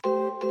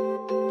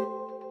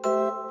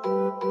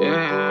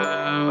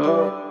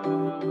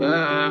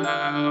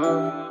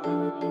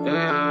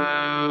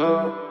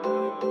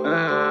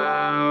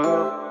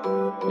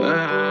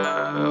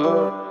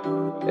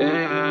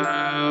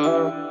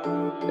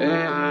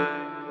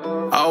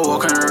I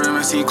walk in the room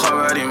and see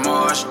covered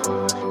emotion.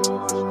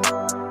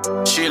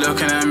 She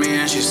looking at me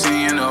and she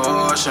seeing the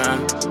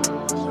ocean.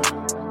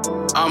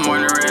 I'm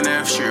wondering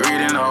if she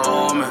reading the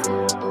omen.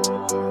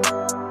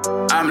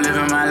 I'm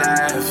living my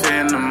life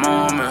in the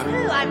moment.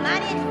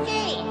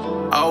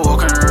 I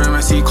walk in the room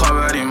and see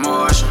covered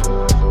emotion.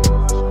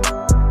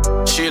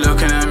 She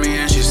looking at me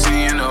and she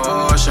seeing the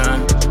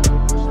ocean.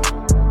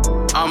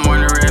 I'm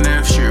wondering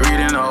if she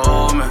reading the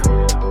omen.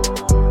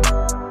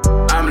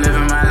 I'm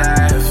living my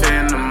life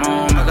in the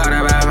moment. I got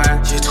a bad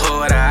vibe, she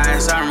told her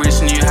eyes. I'm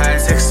reaching new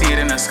heights,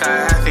 exceeding the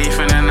sky. Thief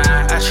in the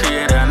night, I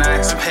treat her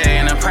nice. I'm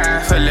paying the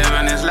price for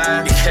living this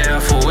life. Be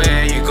careful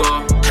where you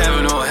go.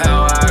 Heaven or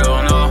hell, I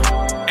don't know.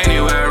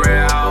 Anywhere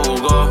where I will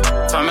go.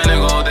 If I'm gonna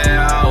go there,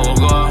 I will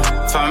go.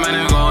 If I'm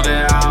gonna go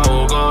there, I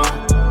will go.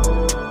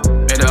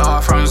 Made it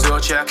all from zero,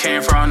 I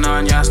came from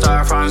none, yeah, I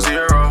started from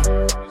zero.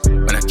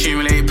 When I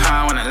accumulate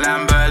pound, when I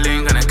land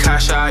Berlin, gonna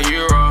cash out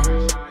euro.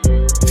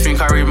 Think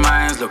I read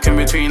minds, looking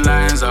between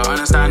lines, I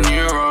understand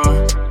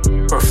neuro.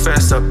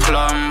 Professor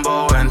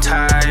Plumbo and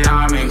Ty,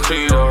 I'm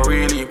included,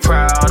 really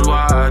proud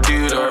what I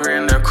do, though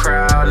in the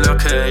crowd,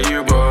 look at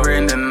you bro,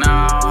 in the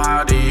now,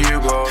 how do you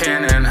grow?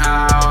 In and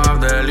out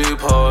of the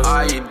loopholes,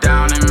 are you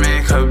down to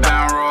make a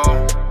bang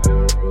roll?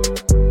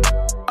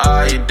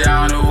 Are you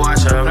down to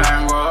watch a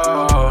bang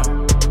roll?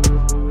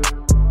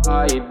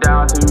 Are you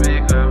down to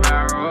make a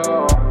bang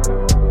roll?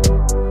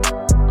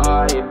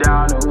 Are you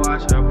down to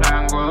watch a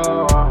bang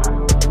roll?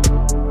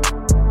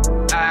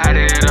 I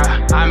did it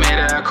up, I made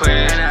her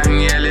quit, and I can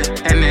yell it,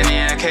 and then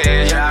in a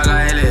cage, yeah, I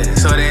got it.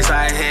 So they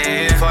start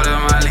hating, follow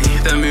my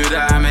lead, the move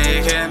that I'm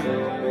making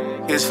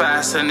is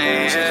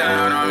fascinating. She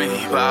count on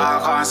me, but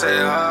I can't say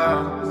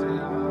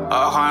her,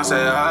 I can't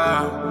say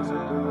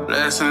her.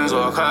 Blessings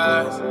or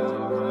curse,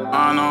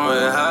 I know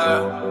it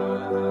hurt,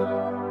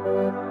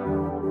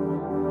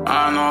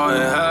 I know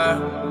it hurt.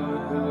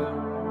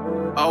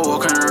 I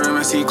walk in the room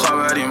and see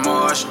covered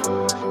emotion.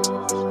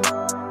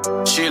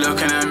 She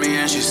looking at me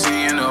and she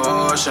seeing the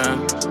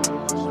ocean.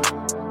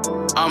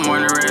 I'm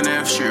wondering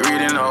if she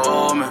reading the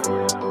omen.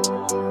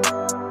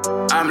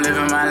 I'm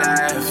living my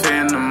life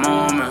in the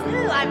moment.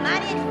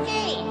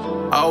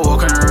 I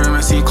walk in the room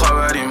and see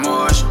covered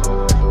emotion.